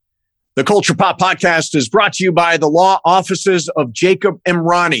The Culture Pop Podcast is brought to you by the law offices of Jacob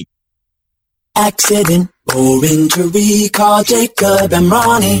Emrani. Accident or injury, call Jacob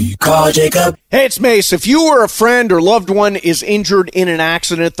Emrani. Call Jacob. Hey, it's Mase. If you or a friend or loved one is injured in an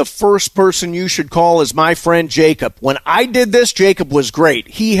accident, the first person you should call is my friend Jacob. When I did this, Jacob was great.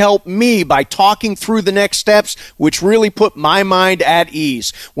 He helped me by talking through the next steps, which really put my mind at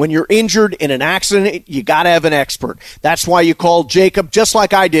ease. When you're injured in an accident, you got to have an expert. That's why you call Jacob, just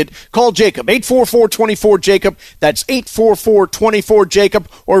like I did. Call Jacob, 844-24-JACOB. That's 844-24-JACOB,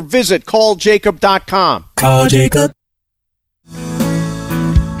 or visit calljacob.com. Call Jacob.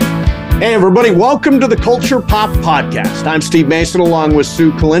 Hey, everybody. Welcome to the Culture Pop Podcast. I'm Steve Mason along with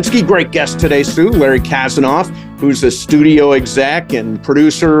Sue Kalinsky. Great guest today, Sue. Larry Kasanoff, who's a studio exec and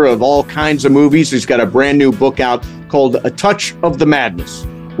producer of all kinds of movies. He's got a brand new book out called A Touch of the Madness,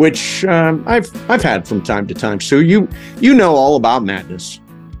 which I've had from time to time. Sue, you know all about madness.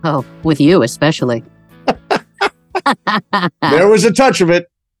 Oh, with you especially. There was a touch of it.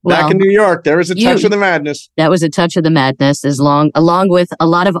 Back in New York, there was a touch of the madness. That was a touch of the madness, along with a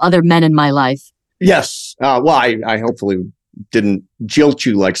lot of other men in my life. Yes. I hopefully didn't jilt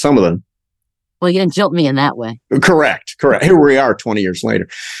you like some of them. Well, you didn't jilt me in that way. Correct. Here we are 20 years later.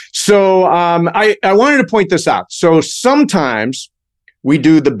 So I wanted to point this out. So sometimes we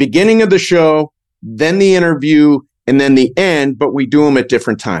do the beginning of the show, then the interview, and then the end, but we do them at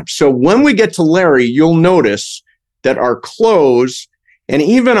different times. So when we get to Larry, you'll notice that our close and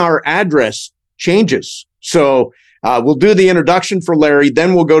even our address changes. So we'll do the introduction for Larry,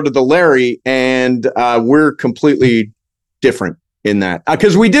 then we'll go to the Larry, and we're completely different in that.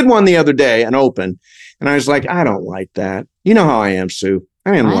 Because we did one the other day, an open, and I was like, I don't like that. You know how I am, Sue.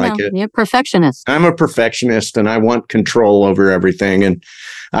 I didn't like it. You're a perfectionist. I'm a perfectionist, and I want control over everything, and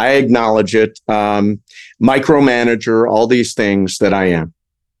I acknowledge it. Micromanager, all these things that I am.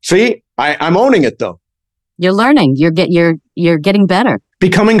 See, I'm owning it, though. You're learning. You're getting better.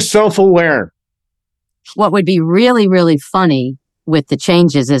 Becoming self-aware. What would be really, really funny with the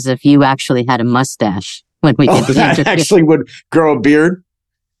changes is if you actually had a mustache when we did the interview. Actually would grow a beard.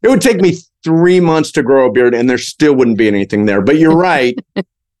 It would take me 3 months to grow a beard, and there still wouldn't be anything there. But you're right.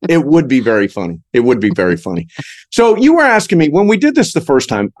 It would be very funny. It would be very funny. So you were asking me, when we did this the first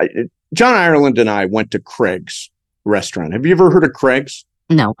time, John Ireland and I went to Craig's restaurant. Have you ever heard of Craig's?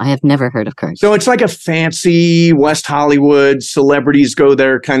 No, I have never heard of Craig's. So it's like a fancy West Hollywood, celebrities go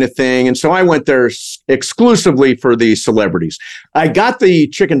there kind of thing. And so I went there exclusively for the celebrities. I got the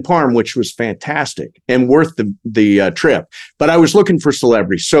chicken parm, which was fantastic and worth the trip. But I was looking for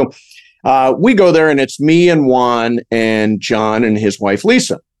celebrities. So we go there, and it's me and Juan and John and his wife,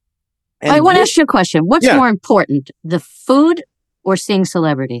 Lisa. And I want to ask you a question. What's more important, the food or seeing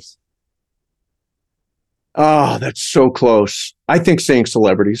celebrities? Oh, that's so close. I think seeing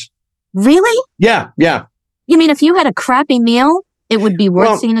celebrities. Really? Yeah. You mean if you had a crappy meal, it would be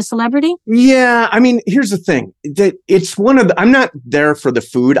worth seeing a celebrity? Yeah. I mean, here's the thing. I'm not there for the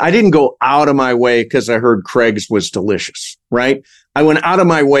food. I didn't go out of my way because I heard Craig's was delicious, right? I went out of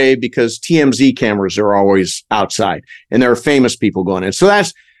my way because TMZ cameras are always outside, and there are famous people going in. So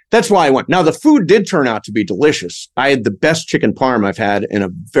that's why I went. Now, the food did turn out to be delicious. I had the best chicken parm I've had in a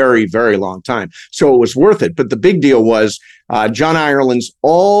very, very long time. So it was worth it. But the big deal was John Ireland's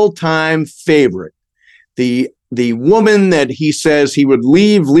all-time favorite, the woman that he says he would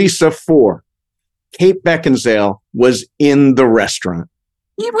leave Lisa for, Kate Beckinsale, was in the restaurant.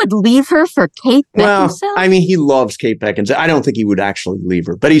 He would leave her for Kate Beckinsale? Well, I mean, he loves Kate Beckinsale. I don't think he would actually leave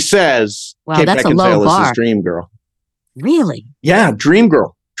her. But he says Kate Beckinsale is his dream girl. Really? Yeah, dream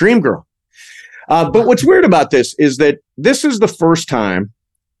girl. But what's weird about this is that this is the first time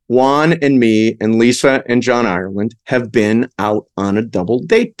Juan and me and Lisa and John Ireland have been out on a double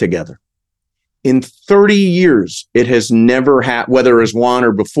date together. In 30 years, it has never happened, whether as Juan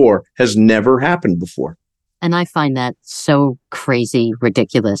or before, has never happened before. And I find that so crazy,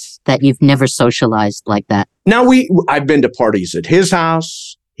 ridiculous that you've never socialized like that. Now, I've been to parties at his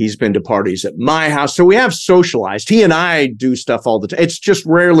house. He's been to parties at my house. So we have socialized. He and I do stuff all the time. It's just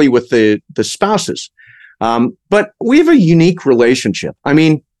rarely with the spouses. But we have a unique relationship. I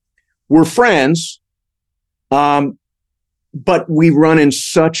mean, we're friends, but we run in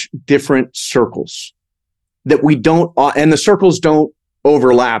such different circles that we don't, and the circles don't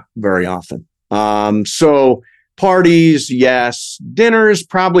overlap very often. So parties, yes. Dinners,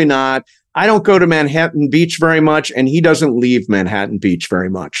 probably not. I don't go to Manhattan Beach very much, and he doesn't leave Manhattan Beach very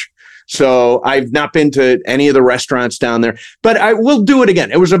much. So I've not been to any of the restaurants down there, but I will do it again.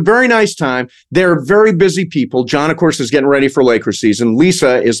 It was a very nice time. They're very busy people. John, of course, is getting ready for Lakers season.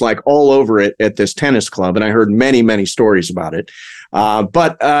 Lisa is like all over it at this tennis club, and I heard many, many stories about it.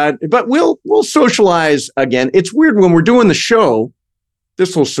 But we'll socialize again. It's weird when we're doing the show.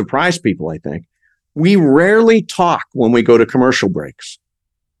 This will surprise people, I think. We rarely talk when we go to commercial breaks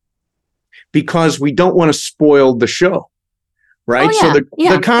because we don't want to spoil the show. Right. Oh, yeah.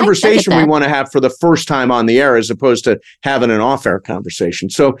 So the conversation I we want to have for the first time on the air as opposed to having an off-air conversation.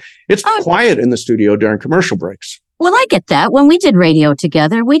 So it's quiet in the studio during commercial breaks. Well, I get that. When we did radio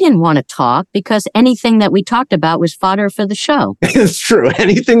together, we didn't want to talk because anything that we talked about was fodder for the show. It's true.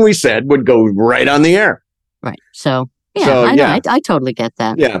 Anything we said would go right on the air. Right. So, yeah, I totally get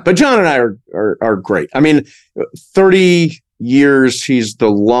that. Yeah. But John and I are great. I mean, 30 years, he's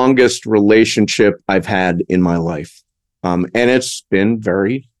the longest relationship I've had in my life. And it's been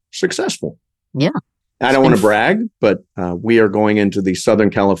very successful. Yeah. I don't want to brag, but we are going into the Southern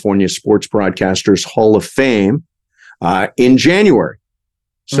California Sports Broadcasters Hall of Fame in January.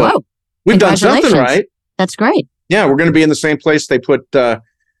 So Whoa. We've done something right. That's great. Yeah, we're going to be in the same place they put, not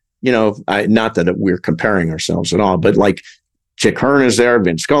that we're comparing ourselves at all, but like Chick Hearn is there,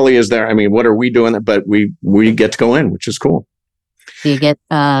 Vin Scully is there. I mean, what are we doing? But we get to go in, which is cool. Do you get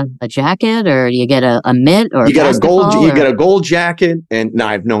a jacket, or do you get a mitt, or you get a gold? You get a gold jacket, and no,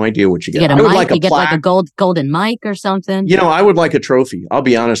 I have no idea what you get. You get a mic, you get like a golden mic or something. I would like a trophy. I'll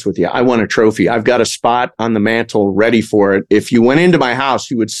be honest with you. I want a trophy. I've got a spot on the mantle ready for it. If you went into my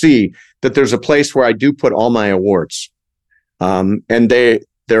house, you would see that there's a place where I do put all my awards, and there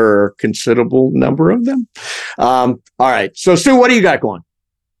are a considerable number of them. All right. So, Sue, what do you got going?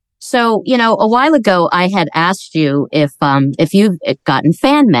 So, a while ago, I had asked you if you've gotten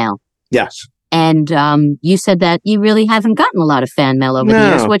fan mail. Yes. And you said that you really haven't gotten a lot of fan mail over the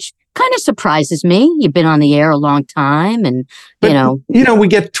years, which kind of surprises me. You've been on the air a long time, and we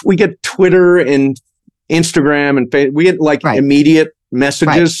get Twitter and Instagram and we get immediate messages.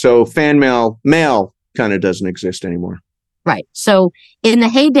 Right. So fan mail kind of doesn't exist anymore. Right. So in the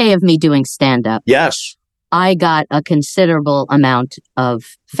heyday of me doing stand-up. Yes. I got a considerable amount of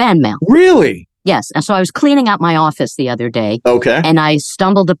fan mail. Really? Yes. And so I was cleaning out my office the other day. Okay. And I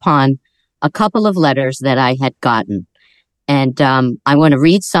stumbled upon a couple of letters that I had gotten. And I want to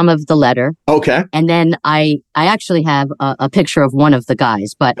read some of the letter. Okay. And then I actually have a picture of one of the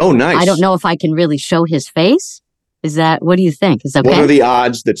guys. But oh, nice. I don't know if I can really show his face. What do you think? Is that okay? What are the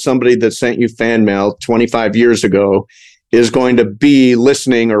odds that somebody that sent you fan mail 25 years ago is going to be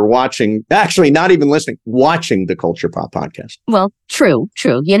listening or watching, actually not even listening, watching the Culture Pop podcast? Well, true.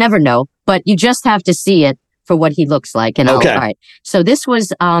 You never know, but you just have to see it for what he looks like. And okay. All right. So this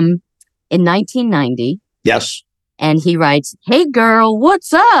was in 1990. Yes. And he writes, "Hey girl,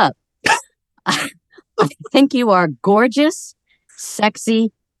 what's up? I think you are gorgeous,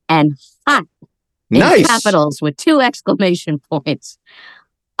 sexy, and hot." Nice. In capitals with 2 exclamation points.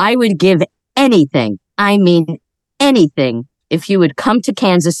 I would give anything, I mean anything, if you would come to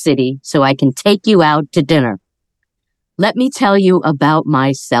Kansas City so I can take you out to dinner. Let me tell you about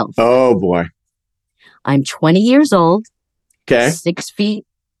myself. Oh, boy. I'm 20 years old. Okay. 6 feet,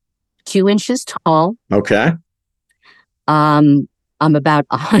 2 inches tall. Okay. I'm about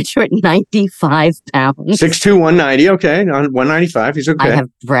 195 pounds. 6'2", 190. Okay. 195. He's okay. I have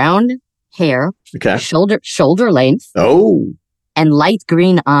brown hair. Okay. Shoulder length. Oh. And light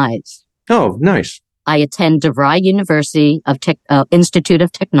green eyes. Oh, nice. I attend DeVry University of Institute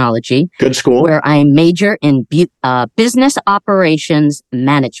of Technology. Good school. Where I major in business operations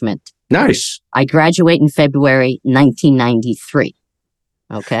management. Nice. I graduate in February 1993.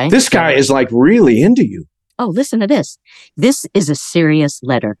 Okay. This guy is like really into you. Oh, listen to this. This is a serious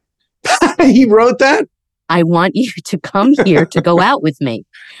letter. He wrote that? I want you to come here to go out with me.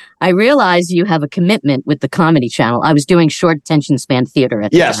 I realize you have a commitment with the Comedy Channel. I was doing short attention span theater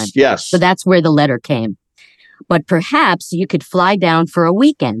at the time. Yes. So that's where the letter came. But perhaps you could fly down for a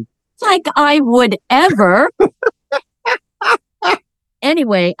weekend. Like I would ever.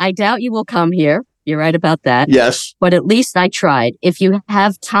 Anyway, I doubt you will come here. You're right about that. Yes. But at least I tried. If you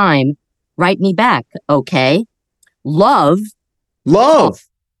have time, write me back, okay? Love.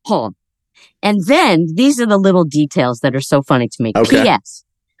 Paul. And then these are the little details that are so funny to me. Okay. P.S.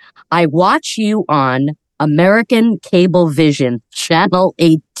 I watch you on American Cablevision, Channel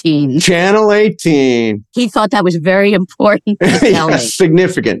 18. Channel 18. He thought that was very important to tell me.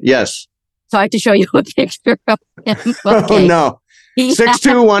 Significant, yes. So I have to show you a picture of him. Okay. Oh, no.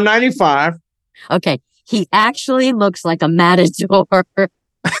 6'2", 195. Okay. He actually looks like a matador.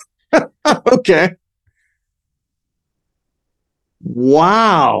 Okay.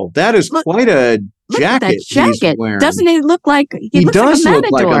 Wow, that is quite a Look at that jacket he's jacket. wearing. Doesn't he look like He looks does like a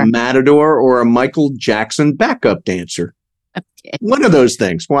look like matador? a matador or a Michael Jackson backup dancer. Okay. One of those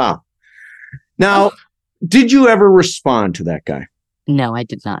things. Wow. Now, did you ever respond to that guy? No, I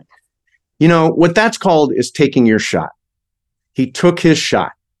did not. You know, what that's called is taking your shot. He took his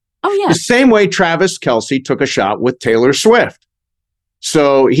shot. Oh, yeah. The same way Travis Kelce took a shot with Taylor Swift.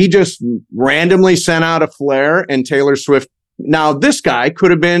 So he just randomly sent out a flare and Taylor Swift. Now, this guy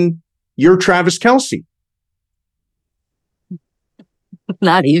could have been your Travis Kelce.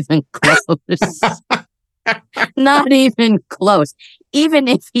 Not even close. Not even close. Even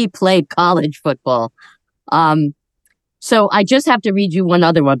if he played college football. So I just have to read you one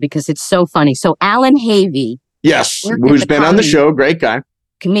other one because it's so funny. So Alan Havey. Yes, worked at who's the been on the show. Great guy.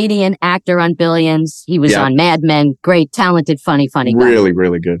 Comedian, actor on Billions. He was Yeah. on Mad Men. Great, talented, funny guy. Really,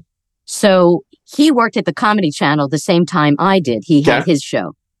 really good. So he worked at the Comedy Channel the same time I did. He had his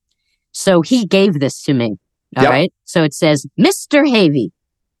show. So he gave this to me. All right. So it says, Mr. Havey,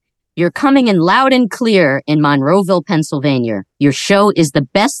 you're coming in loud and clear in Monroeville, Pennsylvania. Your show is the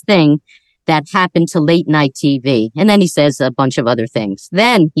best thing that happened to late night TV. And then he says a bunch of other things.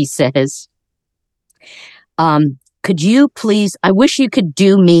 Then he says, could you please, I wish you could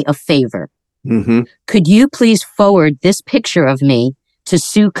do me a favor. Mm-hmm. Could you please forward this picture of me to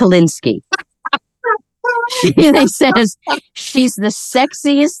Sue Kalinsky? And he says, she's the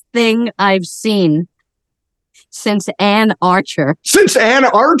sexiest thing I've seen since Ann Archer. Since Ann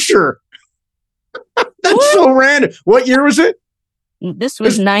Archer. That's so random. What year was it? This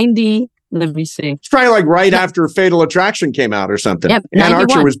was 90. Let me see. It's probably like right after Fatal Attraction came out or something. Yep, Ann 91.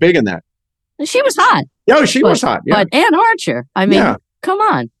 Archer was big in that. She was hot. Oh, she was hot. Yeah. But Ann Archer, I mean, come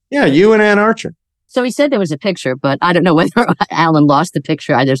on. Yeah, you and Ann Archer. So he said there was a picture, but I don't know whether Alan lost the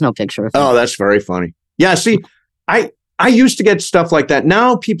picture. There's no picture of him. Oh, that's very funny. Yeah, see, I used to get stuff like that.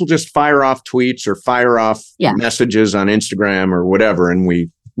 Now people just fire off tweets or fire off messages on Instagram or whatever, and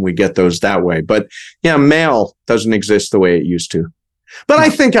we get those that way. But yeah, mail doesn't exist the way it used to. But I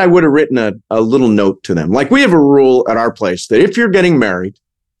think I would have written a little note to them. Like we have a rule at our place that if you're getting married,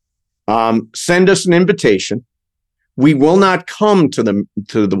 send us an invitation. We will not come to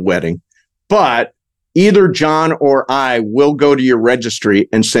the wedding, but either John or I will go to your registry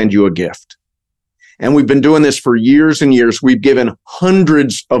and send you a gift. And we've been doing this for years and years. We've given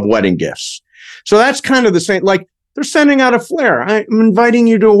hundreds of wedding gifts. So that's kind of the same. Like they're sending out a flare. I'm inviting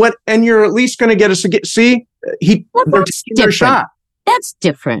you to a wedding, and you're at least going to get us a gift. See, they're taking their shot. That's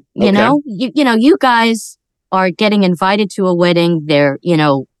different. You know, you guys are getting invited to a wedding. They're,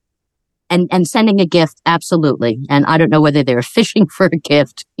 and sending a gift. Absolutely. And I don't know whether they're fishing for a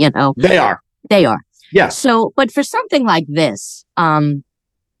gift, They are. Yeah. So, but for something like this, maybe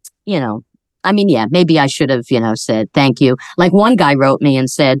I should have, said thank you. Like one guy wrote me and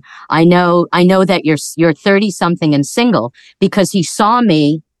said, I know that you're 30 something and single because he saw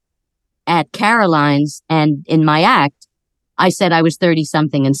me at Caroline's and in my act, I said I was 30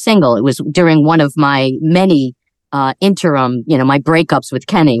 something and single. It was during one of my many interim, my breakups with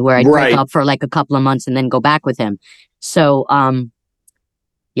Kenny where I'd break up for like a couple of months and then go back with him. So,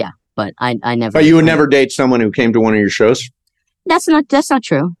 but I never. But you would never date someone who came to one of your shows? That's not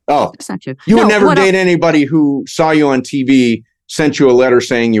true. Oh, that's not true. You would never date anybody who saw you on TV, sent you a letter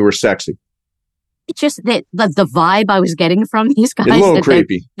saying you were sexy. It's just that the vibe I was getting from these guys. A little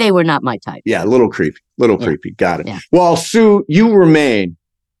creepy. They were not my type. Yeah, a little creepy. Creepy. Got it. Yeah. Well, Sue, you remain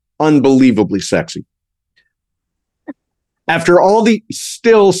unbelievably sexy. After all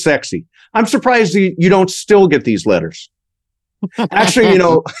still sexy. I'm surprised you don't still get these letters. Actually,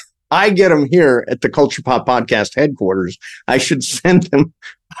 I get them here at the Culture Pop Podcast headquarters. I should send them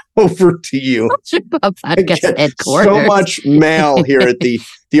over to you. Culture Pop Podcast headquarters. So much mail here at the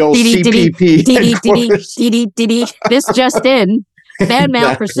old CPP headquarters. This just in. Fan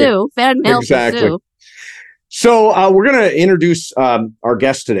mail for Sue. Fan mail for Sue. So we're going to introduce our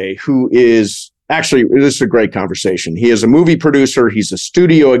guest today, who is actually, this is a great conversation. He is a movie producer. He's a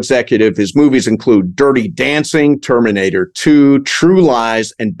studio executive. His movies include Dirty Dancing, Terminator 2, True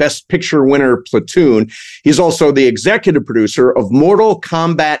Lies, and Best Picture winner Platoon. He's also the executive producer of Mortal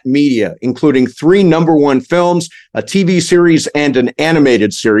Kombat Media, including 3 #1 films, a TV series, and an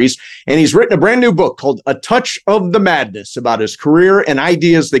animated series. And he's written a brand new book called A Touch of the Madness about his career and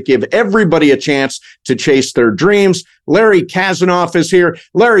ideas that give everybody a chance to chase their dreams. Larry Kasanoff is here.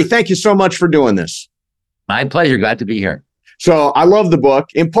 Larry, thank you so much for doing this. My pleasure. Glad to be here. So I love the book,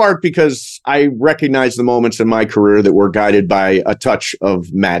 in part because I recognize the moments in my career that were guided by a touch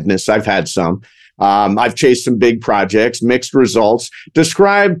of madness. I've had some. I've chased some big projects, mixed results.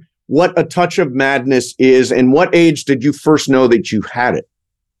 Describe what a touch of madness is, and what age did you first know that you had it?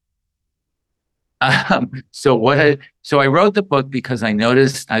 So I wrote the book because I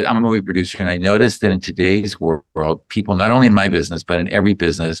noticed, I'm a movie producer, and I noticed that in today's world, people, not only in my business, but in every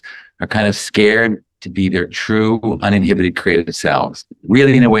business, are kind of scared to be their true, uninhibited creative selves,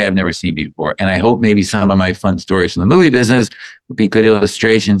 really in a way I've never seen before. And I hope maybe some of my fun stories from the movie business would be good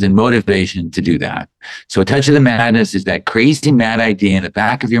illustrations and motivation to do that. So a touch of the madness is that crazy mad idea in the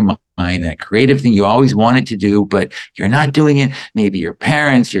back of your mind, that creative thing you always wanted to do, but you're not doing it. Maybe your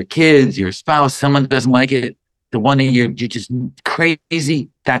parents, your kids, your spouse, someone doesn't like it. The one that you're just crazy,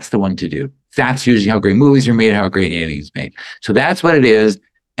 that's the one to do. That's usually how great movies are made, how great anything is made. So that's what it is.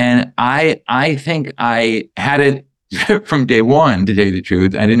 And I think I had it from day one, to tell you the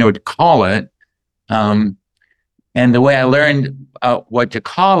truth. I didn't know what to call it. And the way I learned what to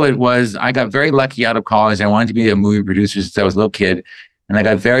call it was I got very lucky out of college. I wanted to be a movie producer since I was a little kid. And I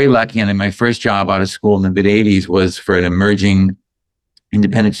got very lucky. And then my first job out of school in the mid-'80s was for an emerging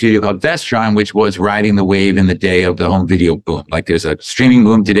independent studio called Vestron, which was riding the wave in the day of the home video boom. Like there's a streaming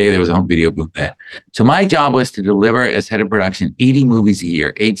boom today, there was a home video boom then. So my job was to deliver as head of production 80 movies a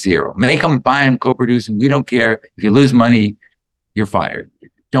year, 80. Make them, buy them, co-produce them. We don't care. If you lose money, you're fired.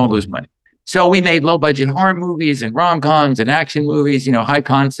 Don't lose money. So we made low budget horror movies and rom-coms and action movies, you know, high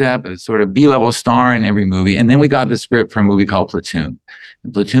concept, a sort of B-level star in every movie. And then we got the script for a movie called Platoon.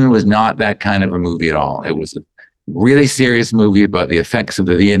 And Platoon was not that kind of a movie at all. It was a really serious movie about the effects of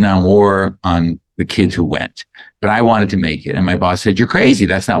the Vietnam War on the kids who went. But I wanted to make it. And my boss said, "You're crazy.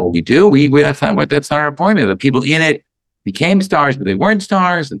 That's not what we do. That's not our formula." The people in it became stars, but they weren't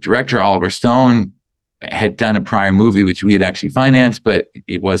stars. The director, Oliver Stone, had done a prior movie, which we had actually financed, but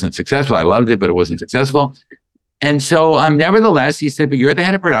it wasn't successful. I loved it, but it wasn't successful. And so nevertheless, he said, "But you're the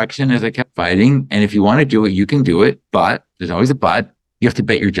head of production," as I kept fighting. "And if you want to do it, you can do it. But there's always a but. You have to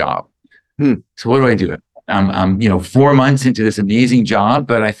bet your job." So what do I do? I'm 4 months into this amazing job,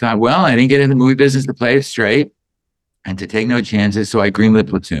 but I thought, well, I didn't get in the movie business to play it straight and to take no chances. So I greenlit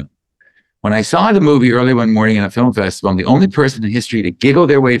Platoon. When I saw the movie early one morning in a film festival, I'm the only person in history to giggle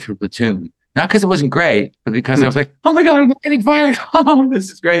their way through Platoon. Not because it wasn't great, but because I was like, "Oh my God, I'm getting fired. Oh,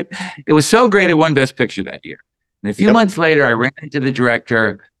 this is great." It was so great it won Best Picture that year. And a few months later, I ran into the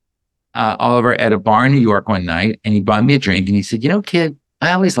director, Oliver, at a bar in New York one night, and he bought me a drink and he said, "You know, kid,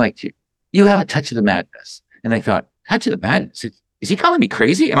 I always liked you. You have a touch of the madness." And I thought, touch of the madness? Is he calling me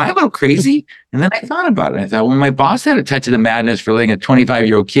crazy? Am I a little crazy? And then I thought about it. I thought, well, my boss had a touch of the madness for letting a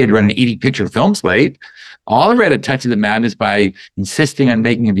 25-year-old kid run an 80-picture film slate. Oliver had a touch of the madness by insisting on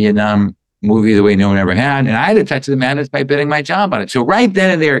making a Vietnam movie the way no one ever had. And I had a touch of the madness by betting my job on it. So right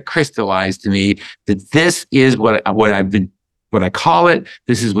then and there, it crystallized to me that this is what I call it.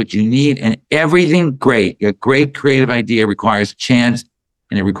 This is what you need. And everything great, a great creative idea requires a chance,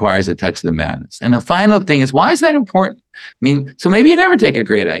 and it requires a touch of the madness. And the final thing is, why is that important? I mean, so maybe you never take a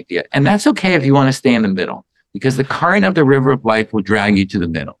great idea. And that's okay if you want to stay in the middle, because the current of the river of life will drag you to the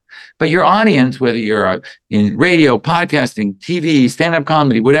middle. But your audience, whether you're in radio, podcasting, TV, stand-up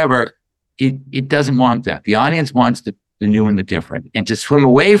comedy, whatever, it doesn't want that. The audience wants the new and the different. And to swim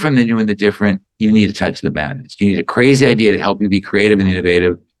away from the new and the different, you need a touch of the madness. You need a crazy idea to help you be creative and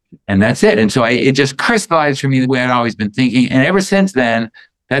innovative. And that's it. And so it just crystallized for me the way I'd always been thinking. And ever since then,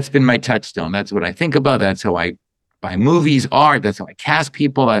 that's been my touchstone. That's what I think about. That's how I buy movies, art. That's how I cast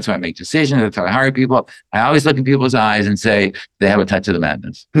people. That's how I make decisions. That's how I hire people. I always look in people's eyes and say, they have a touch of the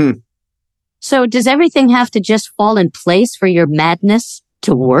madness. So does everything have to just fall in place for your madness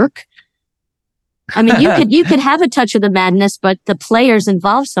to work? I mean, you could have a touch of the madness, but the players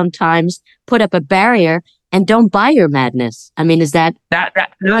involved sometimes put up a barrier and don't buy your madness. I mean, is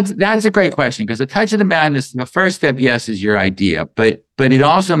that's a great question, because the touch of the madness, the first step, yes, is your idea, but it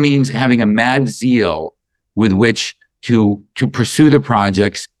also means having a mad zeal with which to pursue the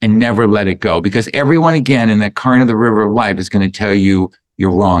projects and never let it go, because everyone, again, in the current of the river of life is going to tell you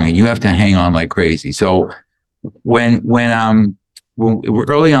you're wrong and you have to hang on like crazy. So when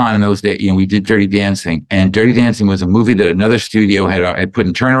early on in those days, we did Dirty Dancing, and Dirty Dancing was a movie that another studio had put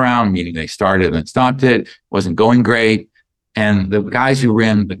in turnaround, meaning they started and stopped it, wasn't going great. And the guys who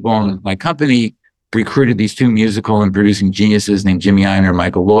ran my company recruited these two musical and producing geniuses named Jimmy Iyer and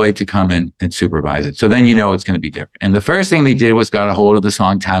Michael Lloyd to come in and supervise it. So then it's going to be different. And the first thing they did was got a hold of the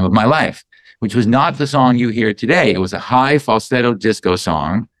song Time of My Life, which was not the song you hear today. It was a high falsetto disco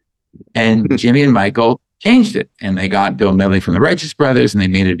song. And Jimmy and Michael changed it. And they got Bill Medley from the Righteous Brothers, and they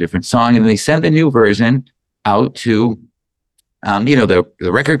made a different song. And they sent the new version out to, the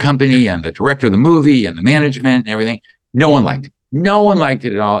record company and the director of the movie and the management and everything. No one liked it. No one liked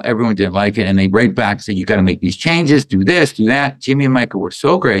it at all. Everyone didn't like it. And they write back and say, you got to make these changes, do this, do that. Jimmy and Michael were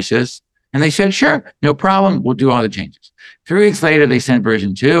so gracious. And they said, sure, no problem. We'll do all the changes. 3 weeks later, they sent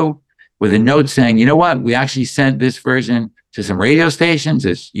version 2 with a note saying, you know what? We actually sent this version to some radio stations.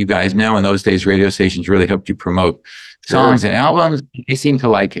 As you guys know, in those days, radio stations really helped you promote songs and albums. They seemed to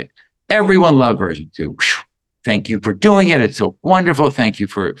like it. Everyone loved version 2. Whew. Thank you for doing it. It's so wonderful. Thank you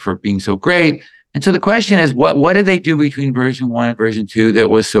for being so great. And so the question is, what did they do between version 1 and version 2 that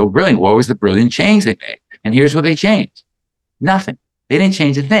was so brilliant? What was the brilliant change they made? And here's what they changed. Nothing. They didn't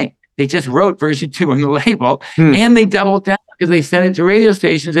change a thing. They just wrote version 2 on the label and they doubled down because they sent it to radio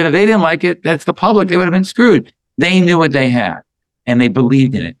stations. And if they didn't like it, that's the public. They would have been screwed. They knew what they had and they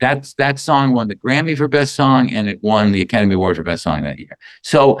believed in it. That song won the Grammy for Best Song and it won the Academy Award for Best Song that year.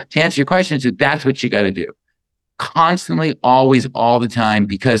 So to answer your question, so that's what you got to do. Constantly, always, all the time,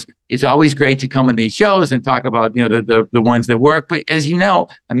 because it's always great to come on these shows and talk about, the ones that work. But as you know,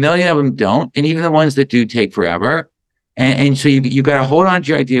 a million of them don't. And even the ones that do take forever. And so you got to hold on to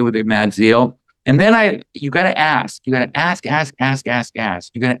your idea with a mad zeal. And then you got to ask. You got to ask. You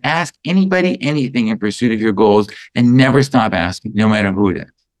got to ask anybody anything in pursuit of your goals and never stop asking, no matter who it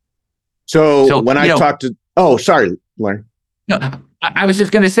is. So when I talk to, sorry, Larry. No, I was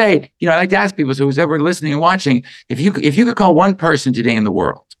just going to say, I like to ask people, so who's ever listening and watching, if you could call one person today in the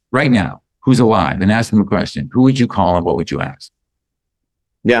world, right now, who's alive, and ask them a question, who would you call and what would you ask?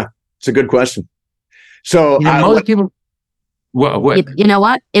 Yeah, it's a good question. So most people, you know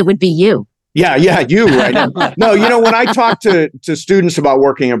what? It would be you. Yeah, you right now. No, when I talk to students about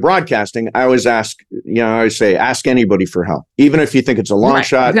working in broadcasting, I always ask, I always say, ask anybody for help, even if you think it's a long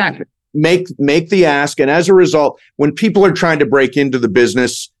shot. Exactly. Make the ask. And as a result, when people are trying to break into the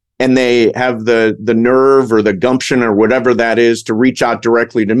business and they have the nerve or the gumption or whatever that is to reach out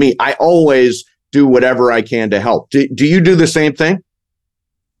directly to me, I always do whatever I can to help. Do you do the same thing?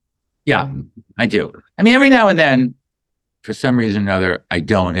 Yeah, I do. I mean, every now and then, for some reason or another, I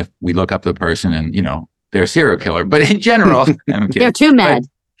don't, if we look up the person and, they're a serial killer. But in general, they're too mad.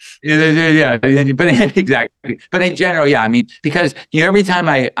 Yeah, but exactly. But in general, yeah, I mean, because every time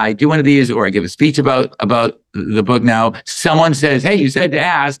I do one of these or I give a speech about the book now, someone says, "Hey, you said to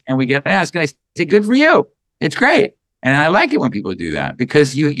ask," and we get asked, and I say, "Good for you. It's great." And I like it when people do that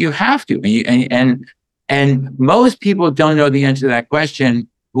because you have to. And most people don't know the answer to that question.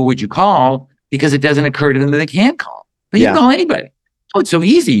 Who would you call? Because it doesn't occur to them that they can't call. But you can call anybody. Oh, it's so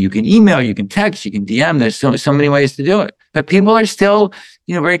easy. You can email, you can text, you can DM. There's so many ways to do it. But people are still,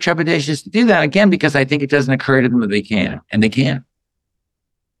 very trepidatious to do that, again, because I think it doesn't occur to them that they can, and they can.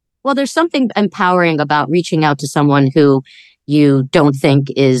 Well, there's something empowering about reaching out to someone who you don't think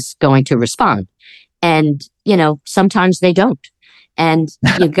is going to respond. And, sometimes they don't. And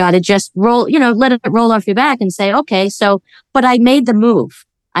you got to just roll, let it roll off your back and say, okay, but I made the move.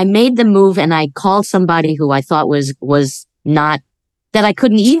 And I called somebody who I thought was not, that I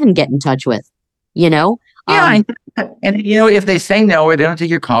couldn't even get in touch with, Yeah. And if they say no or they don't take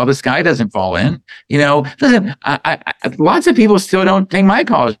your call, the sky doesn't fall in. Listen, lots of people still don't take my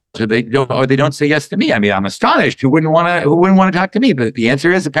calls, or they don't say yes to me. I mean, I'm astonished. Who wouldn't want to talk to me? But the answer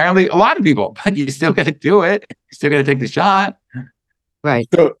is apparently a lot of people. But you still got to do it. You still got to take the shot. Right.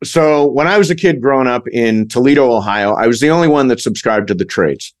 So when I was a kid growing up in Toledo, Ohio, I was the only one that subscribed to the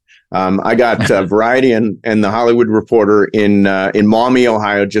trades. I got Variety and the Hollywood Reporter in Maumee,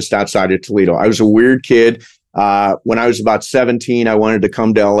 Ohio, just outside of Toledo. I was a weird kid. When I was about 17, I wanted to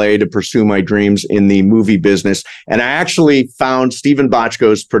come to LA to pursue my dreams in the movie business. And I actually found Stephen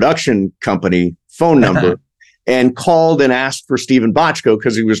Bochco's production company phone number and called and asked for Stephen Bochco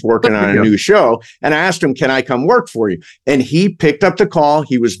because he was working on a new show. And I asked him, can I come work for you? And he picked up the call.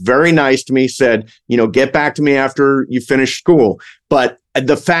 He was very nice to me, said, get back to me after you finish school. But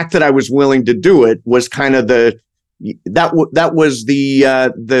the fact that I was willing to do it was kind of that was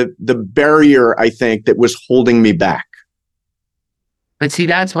the barrier, I think, that was holding me back. But see,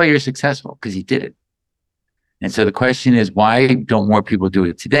 that's why you're successful, because you did it. And so the question is, why don't more people do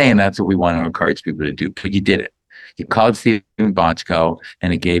it today? And that's what we want to encourage people to do. But you did it. You called Stephen Bochco,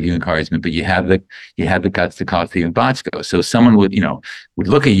 and it gave you encouragement. But you had the guts to call Stephen Bochco. So someone would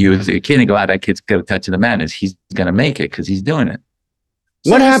look at you as a kid and go, that kid's got a touch of the madness. He's going to make it because he's doing it.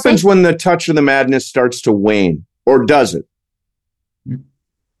 So what happens when the touch of the madness starts to wane, or does it?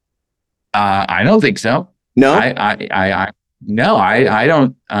 I don't think so. No, No, I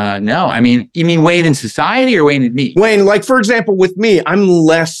don't. No, I mean, you mean Wayne in society or Wayne in me? Wayne, like, for example, with me,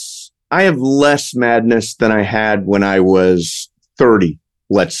 I have less madness than I had when I was 30,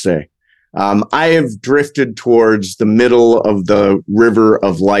 let's say. I have drifted towards the middle of the river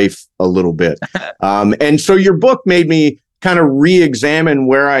of life a little bit. And so your book made me kind of re-examine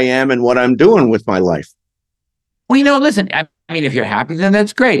where I am and what I'm doing with my life. Well, listen, I mean, if you're happy, then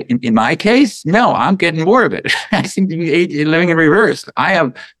that's great. In my case, no, I'm getting more of it. I seem to be living in reverse. I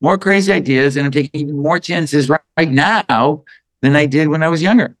have more crazy ideas and I'm taking even more chances right now than I did when I was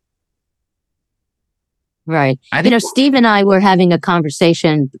younger. Right. Steve and I were having a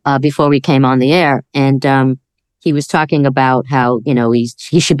conversation before we came on the air, and he was talking about how,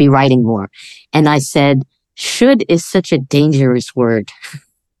 he should be writing more. And I said, should is such a dangerous word,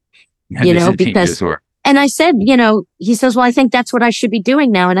 because, and I said, he says, well, I think that's what I should be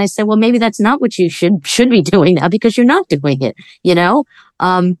doing now. And I said, well, maybe that's not what you should be doing now because you're not doing it,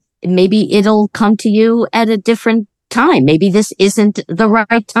 maybe it'll come to you at a different time. Maybe this isn't the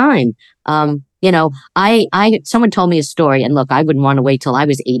right time. Someone told me a story, and look, I wouldn't want to wait till I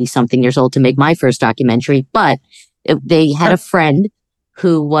was 80 something years old to make my first documentary, but they had a friend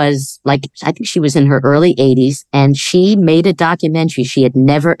who was I think she was in her early 80s, and she made a documentary. She had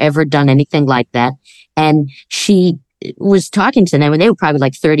never, ever done anything like that. And she was talking to them, and they were probably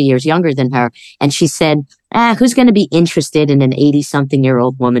like 30 years younger than her. And she said, who's going to be interested in an 80 something year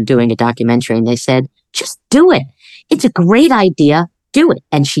old woman doing a documentary? And they said, just do it. It's a great idea. Do it.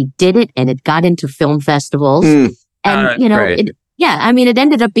 And she did it, and it got into film festivals. And, it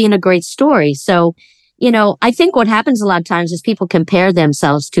ended up being a great story. So, I think what happens a lot of times is people compare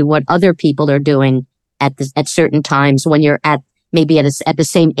themselves to what other people are doing at certain times when you're at the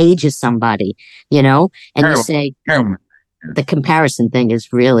same age as somebody, and you say the comparison thing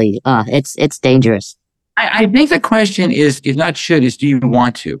is really, it's dangerous. I think the question is not should, is do you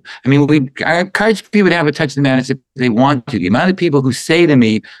want to? I mean, I encourage people to have a touch of the madness if they want to. The amount of people who say to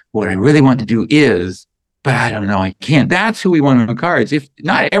me, what I really want to do is, but I don't know, I can't. That's who we want to encourage. If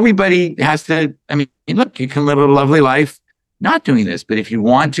not everybody has to, look, you can live a lovely life not doing this, but if you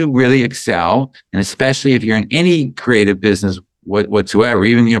want to really excel, and especially if you're in any creative business whatsoever,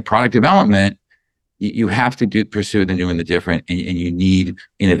 even product development, you have to pursue the new and the different, and you need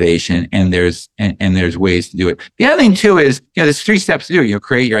innovation, and there's ways to do it. The other thing too is, there's 3 steps to do it. You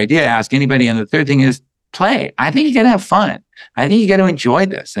create your idea, ask anybody, and the third thing is play. I think you got to have fun. I think you got to enjoy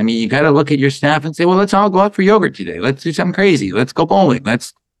this. You got to look at your staff and say, well, let's all go out for yogurt today. Let's do something crazy. Let's go bowling.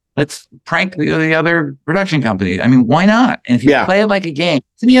 Let's prank the other production company. Why not? And if you play it like a game,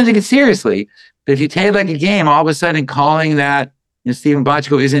 you don't take it seriously. But if you take it like a game, all of a sudden calling that, Stephen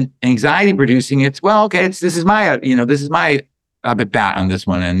Bochco isn't anxiety producing. It's, well, okay, this is my bat on this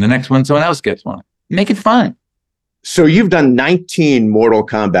one, and the next one someone else gets one. Make it fun. So you've done 19 Mortal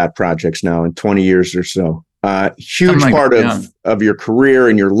Kombat projects now in 20 years or so. Huge part of your career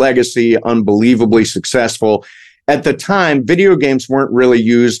and your legacy, unbelievably successful. At the time, video games weren't really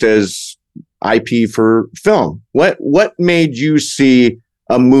used as IP for film. What made you see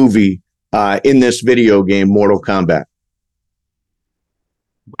a movie in this video game, Mortal Kombat?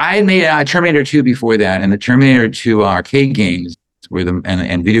 I had made Terminator 2 before that, and the Terminator 2 arcade games were were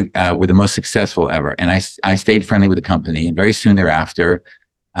the most successful ever. And I stayed friendly with the company, and very soon thereafter,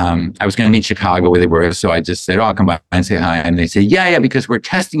 I was going to meet Chicago where they were, so I just said, I'll come by and say hi. And they said, yeah, because we're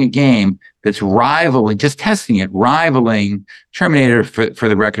testing a game that's rivaling Terminator for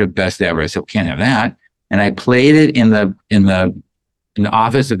the record of best ever. I said, we can't have that. And I played it in the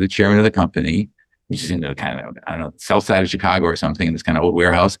office of the chairman of the company, which is in the kind of, I don't know, south side of Chicago or something, in this kind of old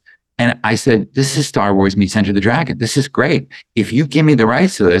warehouse. And I said, this is Star Wars meets Enter the Dragon. This is great. If you give me the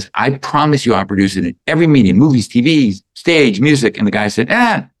rights to this, I promise you I'll produce it in every medium, movies, TV, stage, music. And the guy said,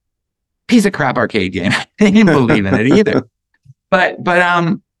 piece of crap arcade game. They didn't believe in it either. But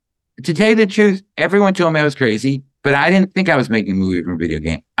to tell you the truth, everyone told me I was crazy, but I didn't think I was making a movie from a video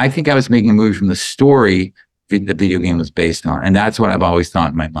game. I think I was making a movie from the story the video game was based on. And that's what I've always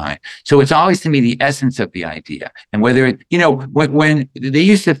thought in my mind. So it's always, to me, the essence of the idea. And whether it, when they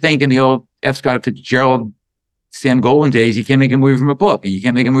used to think in the old F. Scott Fitzgerald, Sam Goldwyn days, you can't make a movie from a book, and you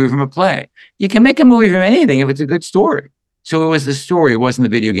can't make a movie from a play. You can make a movie from anything if it's a good story. So it was the story, it wasn't the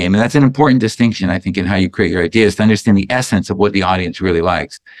video game. And that's an important distinction, I think, in how you create your ideas, to understand the essence of what the audience really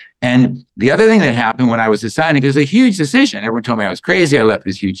likes. And the other thing that happened when I was deciding, it was a huge decision. Everyone told me I was crazy. I left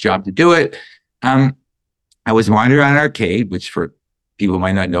this huge job to do it. I was wandering around an arcade, which for people who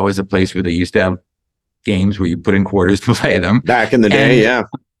might not know is a place where they used to have games where you put in quarters to play them. Back in the day, yeah.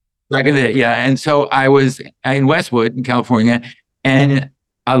 Back in the day, yeah. And so I was in Westwood, in California, and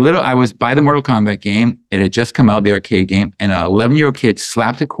I was by the Mortal Kombat game. It had just come out, the arcade game, and an 11-year-old kid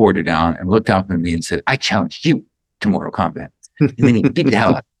slapped a quarter down and looked up at me and said, I challenge you to Mortal Kombat. And then he beat the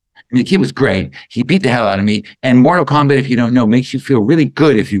hell out of me. And the kid was great. He beat the hell out of me. And Mortal Kombat, if you don't know, makes you feel really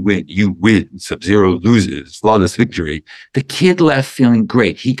good if you win. You win. Sub-Zero loses. Flawless victory. The kid left feeling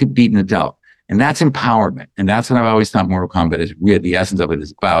great. He could beat an adult. And that's empowerment. And that's what I've always thought Mortal Kombat is really the essence of it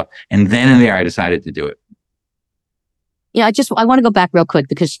is about. And then and there, I decided to do it. Yeah, I want to go back real quick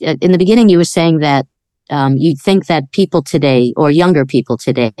because in the beginning you were saying that you think that people today or younger people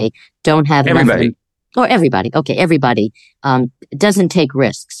today don't have everybody. Or everybody. Okay, everybody doesn't take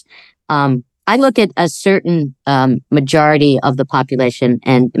risks. I look at a certain majority of the population,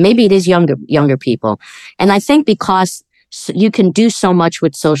 and maybe it is younger people. And I think because you can do so much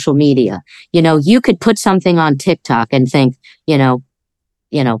with social media, you could put something on TikTok and think,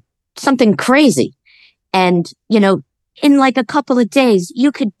 something crazy. And, in like a couple of days,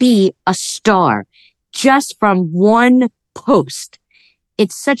 you could be a star just from one post.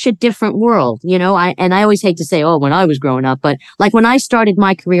 It's such a different world, I always hate to say, oh, when I was growing up, but like when I started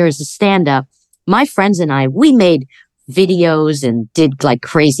my career as a stand-up, my friends and I, we made videos and did like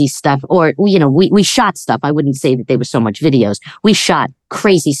crazy stuff, or, we shot stuff. I wouldn't say that they were so much videos. We shot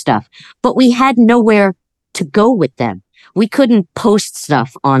crazy stuff, but we had nowhere to go with them. We couldn't post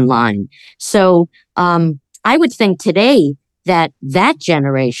stuff online. So, I would think today that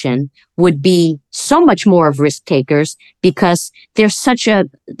generation would be so much more of risk takers because there's such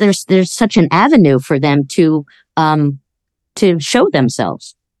an avenue for them to show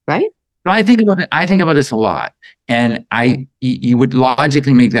themselves, right? Well, I think about this a lot, and you would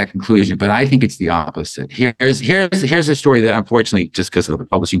logically make that conclusion, but I think it's the opposite. Here's a story that unfortunately, just because of the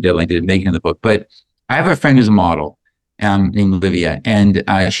publishing deadline, didn't make it in the book. But I have a friend who's a model named Olivia, and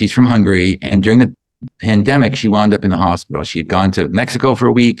she's from Hungary. And during the pandemic, she wound up in the hospital. She had gone to Mexico for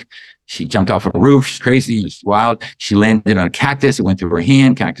a week. She jumped off a roof. She's crazy. She's wild. She landed on a cactus. It went through her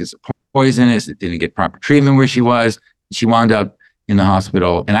hand. Cactus is poisonous. It didn't get proper treatment where she was. She wound up in the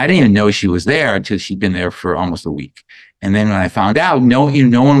hospital, and I didn't even know she was there until she'd been there for almost a week. And then when I found out, no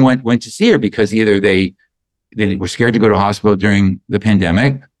one went to see her because either they were scared to go to a hospital during the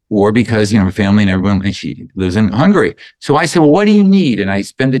pandemic, or because her family and everyone, and she lives in Hungary. So I said, well, what do you need? And I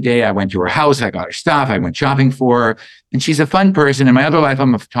spent the day. I went to her house. I got her stuff. I went shopping for her, and she's a fun person. In my other life,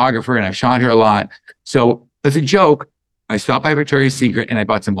 I'm a photographer, and I've shot her a lot. So as a joke, I stopped by Victoria's Secret and I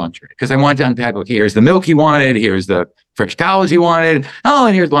bought some lingerie because I wanted to unpack, okay, here's the milk you wanted. Here's the fresh towels you wanted. Oh,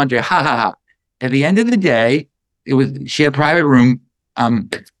 and here's laundry. Ha, ha, ha. At the end of the day, she had a private room.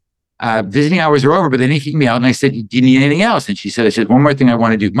 Visiting hours are over, but they didn't kick me out. And I said, do you need anything else? And she said, one more thing I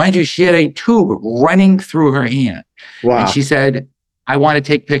want to do. Mind you, she had a tube running through her hand. Wow. And she said, I want to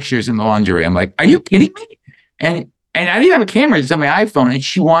take pictures in the lingerie. I'm like, are you kidding me? And I didn't have a camera. It's on my iPhone. And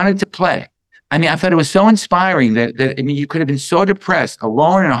she wanted to play. I mean, I thought it was so inspiring that you could have been so depressed,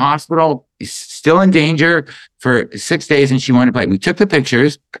 alone in a hospital, still in danger for 6 days, and she wanted to play. We took the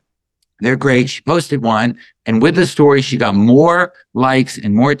pictures. They're great. She posted one, and with the story, she got more likes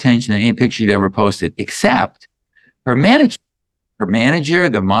and more attention than any picture she'd ever posted, except her manager. Her manager,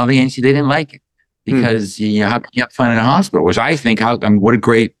 the modeling agency, they didn't like it because how can you have fun in a hospital? Which I think, what a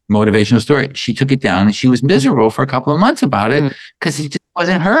great motivational story. She took it down, and she was miserable for a couple of months about it because it just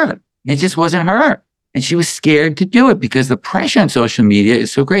wasn't her. It just wasn't her. And she was scared to do it because the pressure on social media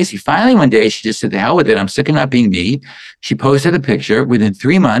is so crazy. Finally, one day, she just said, the hell with it. I'm sick of not being me. She posted a picture. Within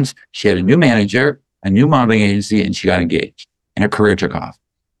 3 months, she had a new manager, a new modeling agency, and she got engaged. And her career took off.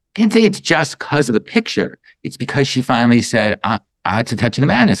 I can't say it's just because of the picture. It's because she finally said, it's a touch of the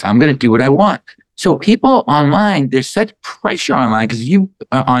madness. I'm going to do what I want. So people online, there's such pressure online because you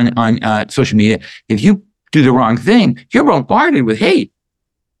on social media, if you do the wrong thing, you're bombarded with hate.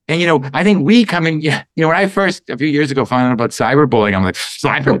 And, I think we come in, when I first, a few years ago, found out about cyberbullying, I'm like,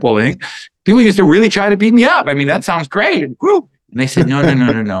 cyberbullying? People used to really try to beat me up. I mean, that sounds great. And they said, no.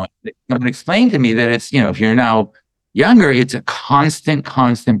 Someone explained to me that it's, if you're now younger, it's a constant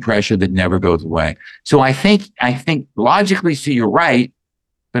pressure that never goes away. So I think logically, so you're right,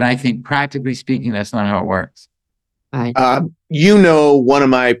 but I think practically speaking, that's not how it works. Right. One of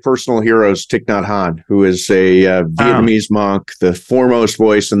my personal heroes, Thich Nhat Hanh, who is a Vietnamese monk, the foremost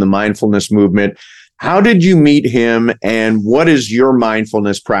voice in the mindfulness movement. How did you meet him, and what is your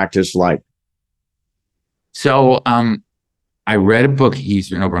mindfulness practice like? So I read a book.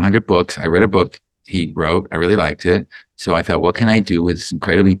 He's written over 100 books. I read a book he wrote. I really liked it. So I thought, what can I do with this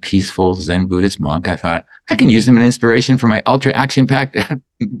incredibly peaceful Zen Buddhist monk? I thought, I can use him as inspiration for my ultra action-packed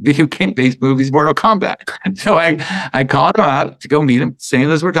video game-based movies, Mortal Kombat. So I called him up to go meet him,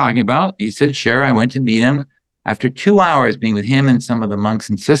 same as we're talking about. He said, sure. I went to meet him. After 2 hours being with him and some of the monks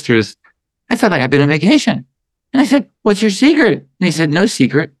and sisters, I felt like I'd been on vacation. And I said, what's your secret? And he said, no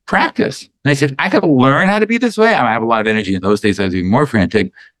secret, practice. And I said, I could learn how to be this way. I have a lot of energy. In those days, I was even more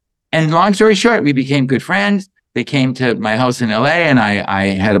frantic. And long story short, we became good friends. They came to my house in LA, and I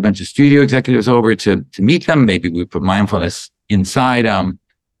had a bunch of studio executives over to meet them. Maybe we put mindfulness inside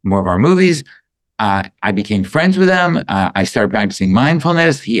more of our movies. I became friends with him. I started practicing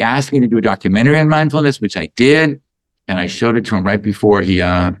mindfulness. He asked me to do a documentary on mindfulness, which I did. And I showed it to him right before he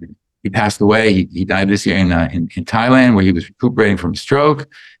passed away. He died this year in Thailand, where he was recuperating from a stroke.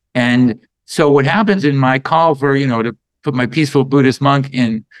 And so what happens in my call for, to put my peaceful Buddhist monk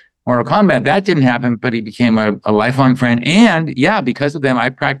in Mortal Kombat, that didn't happen, but he became a lifelong friend. And yeah, because of them, I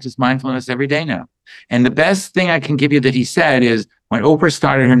practice mindfulness every day now. And the best thing I can give you that he said is, when Oprah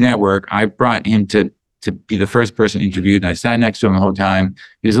started her network, I brought him to be the first person interviewed, and I sat next to him the whole time.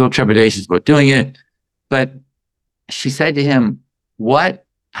 He was a little trepidatious about doing it. But she said to him,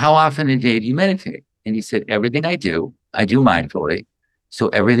 how often a day do you meditate? And he said, everything I do mindfully. So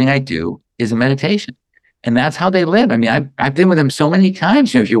everything I do is a meditation. And that's how they live. I mean, I've been with them so many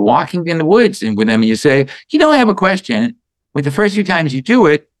times. If you're walking in the woods and with them and you say, I have a question. With the first few times you do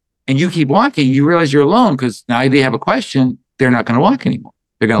it and you keep walking, you realize you're alone, because now they have a question. They're not going to walk anymore.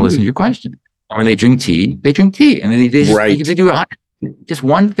 They're going to listen to your question. Or when they drink tea, they drink tea. And then they do just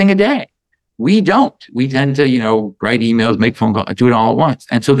one thing a day. We don't. We tend to, write emails, make phone calls, do it all at once.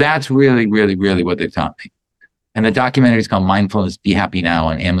 And so that's really, really, really what they've taught me. And the documentary is called Mindfulness, Be Happy Now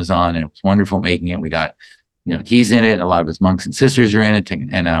on Amazon. And it was wonderful making it. We got, he's in it. A lot of his monks and sisters are in it.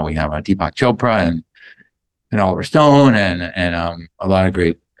 And we have Deepak Chopra and Oliver Stone and a lot of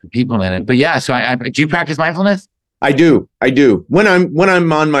great people in it. But yeah, so do you practice mindfulness? I do. When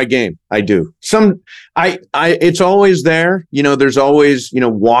I'm on my game, I do. It's always there. There's always,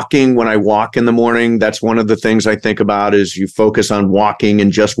 walking. When I walk in the morning, that's one of the things I think about, is you focus on walking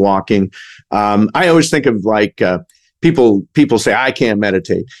and just walking. I always think of people say, I can't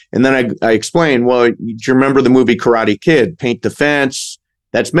meditate. And then I explain, well, do you remember the movie Karate Kid? Paint the fence.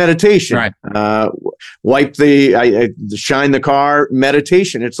 That's meditation. Right. Shine the car,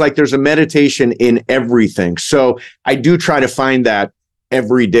 meditation. It's like there's a meditation in everything. So I do try to find that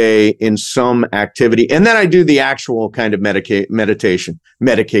every day in some activity. And then I do the actual kind of meditation.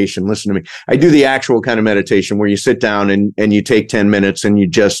 Listen to me. I do the actual kind of meditation where you sit down and you take 10 minutes and you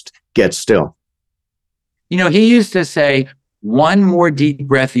just get still. He used to say, one more deep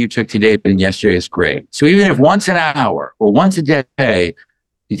breath you took today than yesterday is great. So even if once an hour or once a day,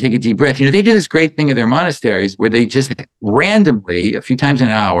 you take a deep breath. They do this great thing in their monasteries where they just randomly, a few times an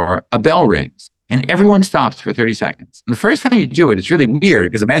hour, a bell rings and everyone stops for 30 seconds. And the first time you do it, it's really weird,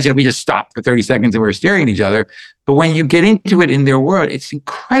 because imagine if we just stopped for 30 seconds and we were staring at each other. But when you get into it in their world, it's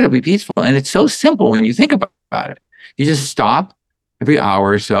incredibly peaceful. And it's so simple when you think about it. You just stop every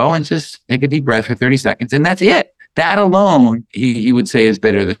hour or so and just take a deep breath for 30 seconds. And that's it. That alone, he would say, is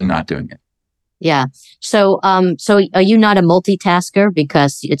better than not doing it. Yeah. So are you not a multitasker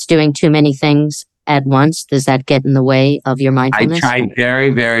because it's doing too many things at once? Does that get in the way of your mindfulness? I try very,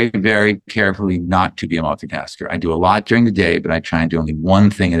 very, very carefully not to be a multitasker. I do a lot during the day, but I try and do only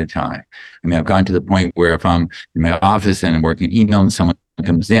one thing at a time. I mean, I've gotten to the point where if I'm in my office and I'm working email and someone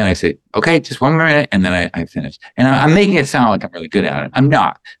comes in, I say, okay, just 1 minute, and then I finish. And I'm making it sound like I'm really good at it. I'm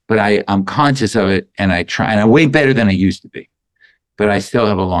not, but I'm conscious of it, and I try, and I'm way better than I used to be, but I still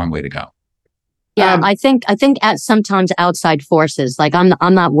have a long way to go. Yeah, I think at sometimes outside forces, like I'm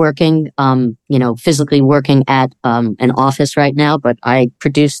not working, physically working at an office right now, but I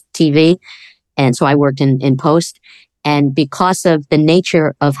produce TV, and so I worked in post. And because of the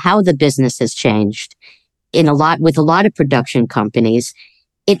nature of how the business has changed, with a lot of production companies,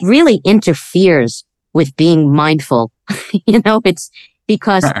 it really interferes with being mindful. It's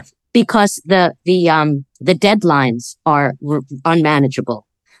because the deadlines are unmanageable.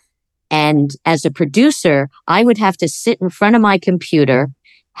 And as a producer, I would have to sit in front of my computer,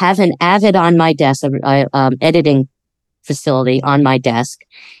 have an Avid on my desk, editing facility on my desk,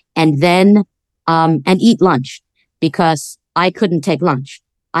 and then and eat lunch, because I couldn't take lunch.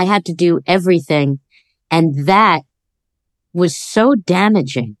 I had to do everything, and that was so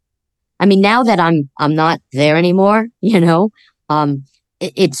damaging. I mean, now that I'm not there anymore,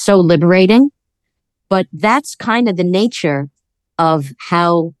 it's so liberating. But that's kind of the nature of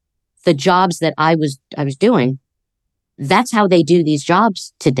how the jobs that I was doing, that's how they do these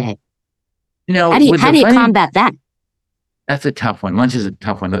jobs today. How do you combat that? That's a tough one. Lunch is a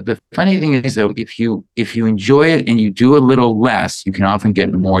tough one. The funny thing is, though, if you enjoy it and you do a little less, you can often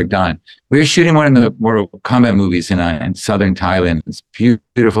get more done. We were shooting one of the Mortal Kombat movies in southern Thailand, this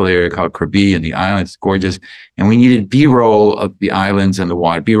beautiful area called Krabi, and the islands, gorgeous. And we needed B-roll of the islands and the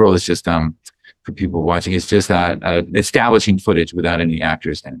water. B-roll is just for people watching, it's just establishing footage without any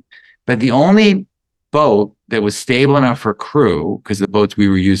actors in it. But the only boat that was stable enough for crew, because the boats we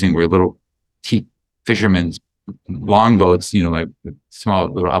were using were little fishermen's long boats, like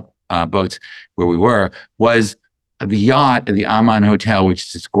small little boats where we were, was the yacht at the Aman Hotel, which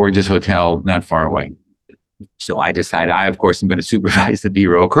is this gorgeous hotel not far away. So I decided I, of course, am going to supervise the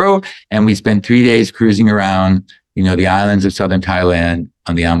B-roll crew. And we spent 3 days cruising around, the islands of southern Thailand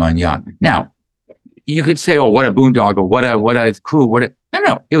on the Aman yacht. Now, you could say, oh, what a boondoggle, what a crew,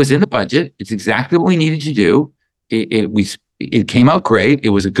 no, it was in the budget. It's exactly what we needed to do. It came out great. It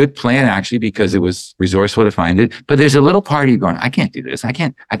was a good plan, actually, because it was resourceful to find it. But there's a little part of you going, I can't do this. I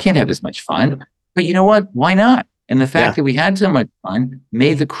can't have this much fun. But you know what? Why not? And the fact that we had so much fun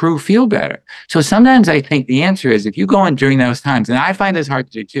made the crew feel better. So sometimes I think the answer is if you go in during those times, and I find this hard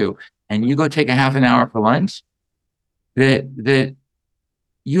to do too, and you go take a half an hour for lunch, that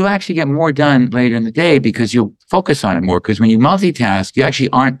you actually get more done later in the day because you'll focus on it more. Because when you multitask, you actually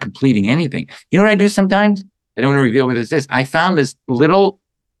aren't completing anything. You know what I do sometimes? I don't want to reveal what this is. I found this little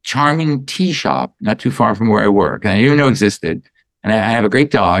charming tea shop not too far from where I work, and I didn't even know existed. And I have a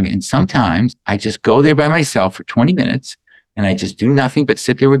great dog. And sometimes I just go there by myself for 20 minutes and I just do nothing but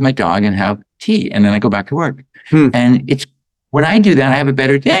sit there with my dog and have tea. And then I go back to work. And when I do that, I have a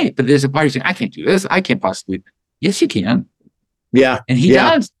better day. But there's a part saying, I can't do this. I can't possibly. Yes, you can. Yeah. And he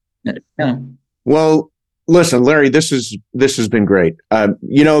does. Well, listen, Larry, this has been great.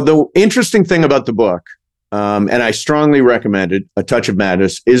 The interesting thing about the book, and I strongly recommend it, A Touch of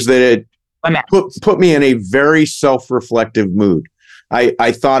Madness, is that it put me in a very self-reflective mood.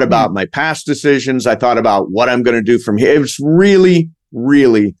 I thought about my past decisions. I thought about what I'm going to do from here. It was really,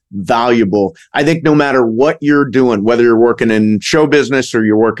 really valuable. I think no matter what you're doing, whether you're working in show business or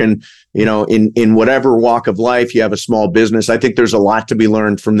you're working, in whatever walk of life, you have a small business, I think there's a lot to be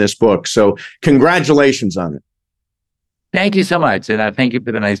learned from this book. So congratulations on it. Thank you so much. And thank you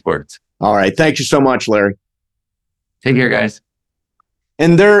for the nice words. All right. Thank you so much, Larry. Take care, guys.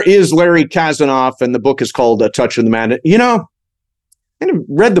 And there is Larry Kasanoff, and the book is called A Touch of the Madness. I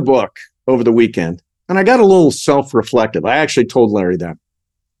read the book over the weekend, and I got a little self-reflective. I actually told Larry that.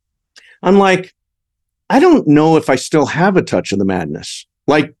 I'm like, I don't know if I still have a touch of the madness.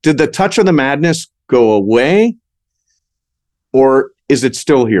 Like, did the touch of the madness go away, or is it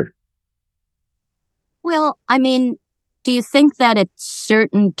still here? Well, I mean, do you think that at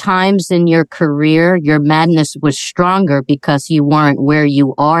certain times in your career, your madness was stronger because you weren't where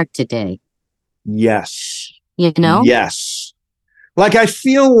you are today? Yes. Yes. Like, I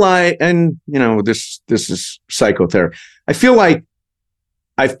feel like, and this is psychotherapy. I feel like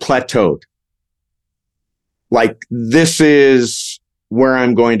I've plateaued. Like, this is where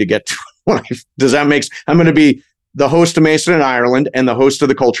I'm going to get to. Does that make sense? I'm going to be the host of Mason in Ireland and the host of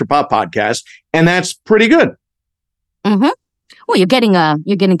the Culture Pop podcast. And that's pretty good. Mm-hmm. Well, you're going to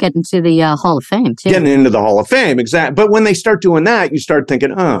get into the Hall of Fame too. Getting into the Hall of Fame. Exactly. But when they start doing that, you start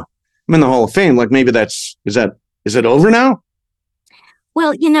thinking, oh, I'm in the Hall of Fame. Like, maybe is it over now?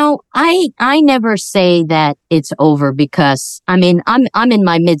 Well, I never say that it's over because I'm in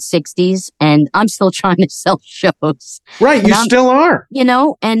my mid-60s and I'm still trying to sell shows. Right, you still are.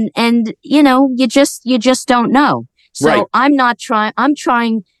 And you just don't know. So right. I'm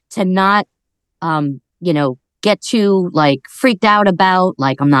trying to not get too like freaked out about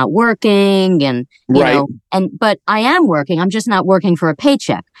like I'm not working and but I am working. I'm just not working for a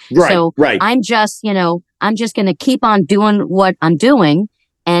paycheck. Right. So I'm just going to keep on doing what I'm doing.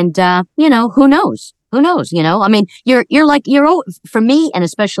 And, who knows? I mean, you're for me, and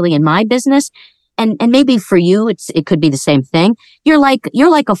especially in my business, and maybe for you, it could be the same thing. You're like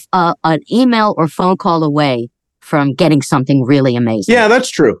an email or phone call away from getting something really amazing. Yeah, that's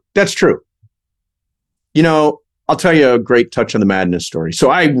true. I'll tell you a great touch of the madness story.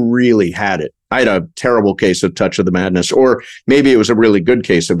 So I really had it. I had a terrible case of touch of the madness, or maybe it was a really good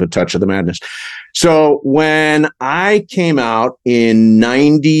case of a touch of the madness. So when I came out in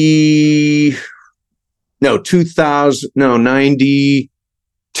 92,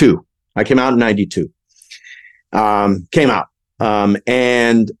 I came out in 92,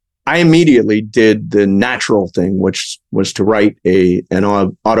 and I immediately did the natural thing, which was to write an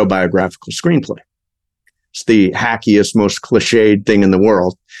autobiographical screenplay. It's the hackiest, most cliched thing in the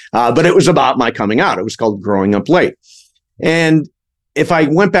world. But it was about my coming out. It was called Growing Up Late. And if I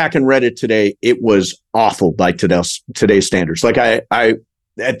went back and read it today, it was awful by today's standards. Like I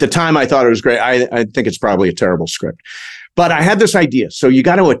at the time I thought it was great. I think it's probably a terrible script. But I had this idea. So you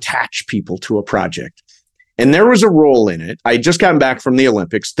got to attach people to a project. And there was a role in it. I had just gotten back from the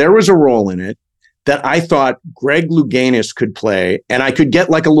Olympics. There was a role in it that I thought Greg Louganis could play, and I could get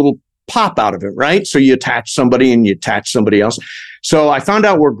like a little pop out of it, right? So you attach somebody and you attach somebody else. So I found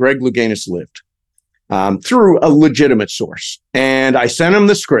out where Greg Louganis lived through a legitimate source. And I sent him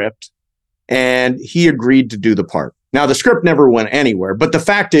the script and he agreed to do the part. Now, the script never went anywhere, but the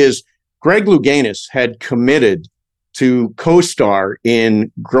fact is Greg Louganis had committed to co-star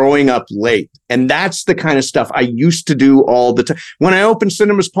in Growing Up Late. And that's the kind of stuff I used to do all the time. When I opened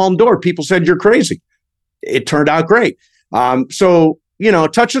Cinemas Palm Door, people said, you're crazy. It turned out great. So,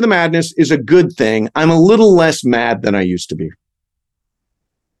 Touch of the Madness is a good thing. I'm a little less mad than I used to be.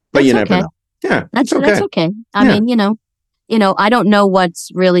 But That's you never okay. know. Yeah, That's okay. That's okay. I mean, I don't know what's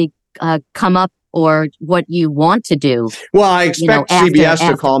really come up or what you want to do. Well, I expect CBS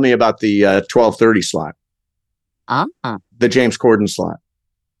to call me about the 12:30 slot. The James Corden slot.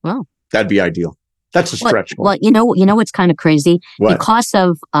 Well, that'd be ideal. That's a stretch. Well, you know what's kind of crazy? What? Because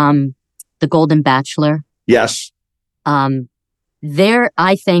of the Golden Bachelor. Yes. There,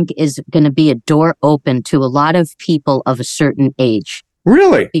 I think, is going to be a door open to a lot of people of a certain age.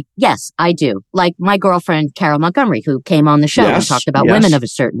 Really? Yes, I do. Like my girlfriend, Carol Montgomery, who came on the show and talked about women of a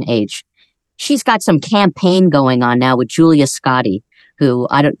certain age. She's got some campaign going on now with Julia Scotti, who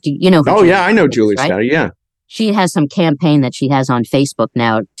I don't, you know who Julia I know is, Julia right? Scotti, yeah. She has some campaign that she has on Facebook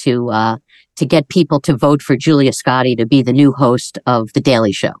now to get people to vote for Julia Scotti to be the new host of The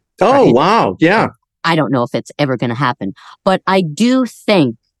Daily Show. Oh, right? wow. Yeah. I don't know if it's ever going to happen, but I do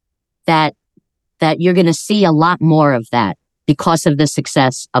think that you're going to see a lot more of that because of the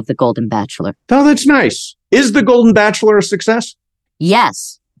success of The Golden Bachelor. Oh, that's nice. Is The Golden Bachelor a success?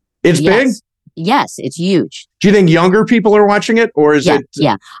 Yes. It's big? Yes, it's huge. Do you think younger people are watching it, or is it?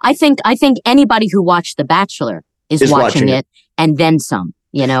 Yeah, I think anybody who watched The Bachelor is watching it and then some,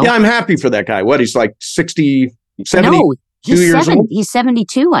 Yeah, I'm happy for that guy. What, he's like 60, 70? No, he's 2 years old? He's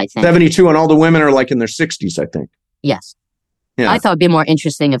 72, I think. 72, and all the women are like in their 60s, I think. Yes. Yeah. I thought it'd be more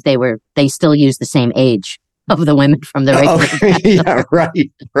interesting if they still use the same age of the women from the regular yeah,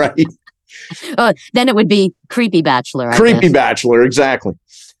 right. Then it would be Creepy Bachelor, Creepy Bachelor, exactly.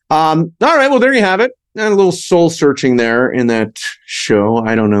 All right, well, there you have it. And a little soul searching there in that show.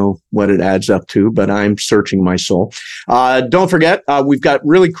 I don't know what it adds up to, but I'm searching my soul. Don't forget, we've got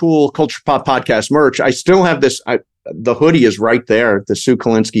really cool Culture Pop Podcast merch. I still have this. The hoodie is right there. The Sue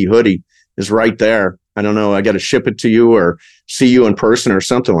Kalinsky hoodie is right there. I don't know. I got to ship it to you or see you in person or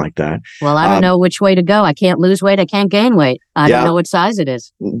something like that. Well, I don't know which way to go. I can't lose weight. I can't gain weight. I don't know what size it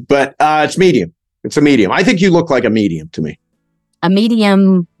is. But it's medium. It's a medium. I think you look like a medium to me. A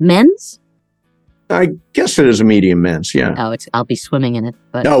medium men's? I guess it is a medium men's, yeah. Oh, I'll be swimming in it.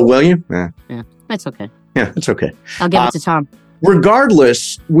 But oh, will you? Yeah, that's okay. Yeah, it's okay. I'll give it to Tom.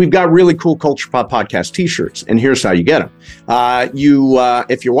 Regardless, we've got really cool Culture Pop Podcast t-shirts, and here's how you get them.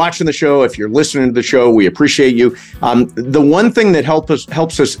 If you're watching the show, if you're listening to the show, we appreciate you. The one thing that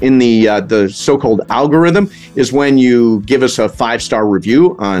helps us in the so-called algorithm is when you give us a 5-star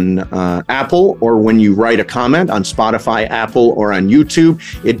review on Apple, or when you write a comment on Spotify, Apple, or on YouTube.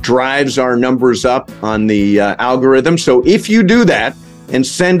 It drives our numbers up on the algorithm. So if you do that, and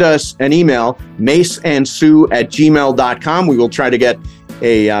send us an email, maceandsue@gmail.com. We will try to get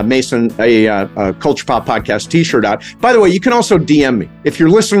a Culture Pop Podcast t-shirt out. By the way, you can also DM me. If you're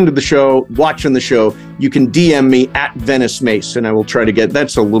listening to the show, watching the show, you can DM me at Venice Mace, and I will try to get,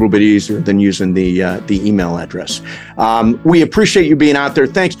 that's a little bit easier than using the email address. We appreciate you being out there.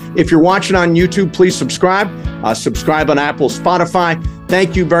 Thanks. If you're watching on YouTube, please subscribe. Subscribe on Apple, Spotify.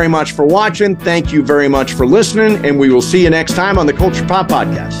 Thank you very much for watching. Thank you very much for listening, and we will see you next time on the Culture Pop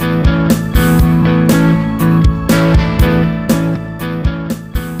Podcast.